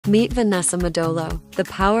Meet Vanessa Madolo, the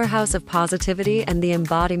powerhouse of positivity and the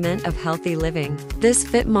embodiment of healthy living. This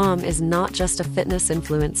fit mom is not just a fitness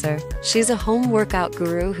influencer. She's a home workout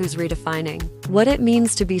guru who's redefining what it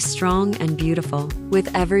means to be strong and beautiful.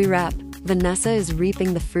 With every rep, Vanessa is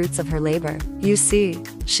reaping the fruits of her labor. You see,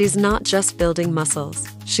 she's not just building muscles.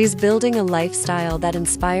 She's building a lifestyle that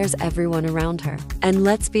inspires everyone around her. And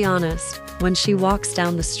let's be honest, when she walks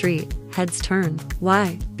down the street, heads turn.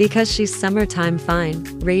 Why? Because she's summertime fine,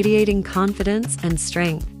 radiating confidence and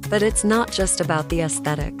strength. But it's not just about the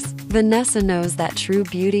aesthetics. Vanessa knows that true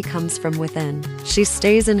beauty comes from within. She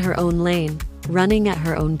stays in her own lane, running at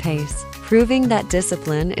her own pace, proving that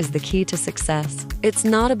discipline is the key to success. It's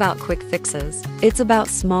not about quick fixes. It's about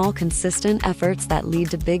small, consistent efforts that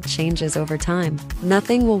lead to big changes over time.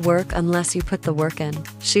 Nothing will work unless you put the work in,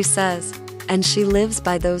 she says. And she lives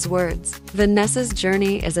by those words. Vanessa's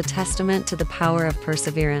journey is a testament to the power of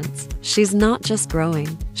perseverance. She's not just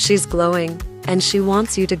growing, she's glowing. And she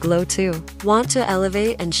wants you to glow too. Want to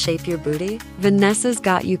elevate and shape your booty? Vanessa's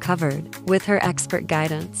got you covered. With her expert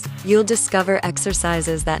guidance, you'll discover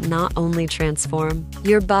exercises that not only transform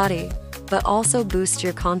your body, but also boost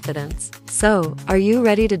your confidence. So, are you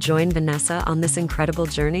ready to join Vanessa on this incredible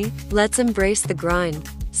journey? Let's embrace the grind,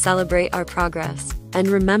 celebrate our progress, and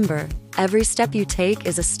remember, every step you take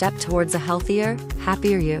is a step towards a healthier,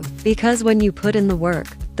 happier you. Because when you put in the work,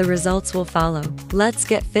 the results will follow. Let's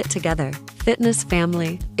get fit together, fitness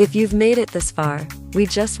family. If you've made it this far, we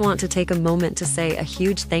just want to take a moment to say a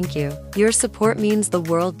huge thank you. Your support means the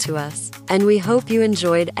world to us, and we hope you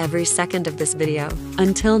enjoyed every second of this video.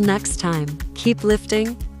 Until next time, keep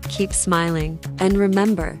lifting, keep smiling, and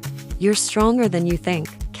remember, you're stronger than you think.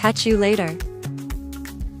 Catch you later.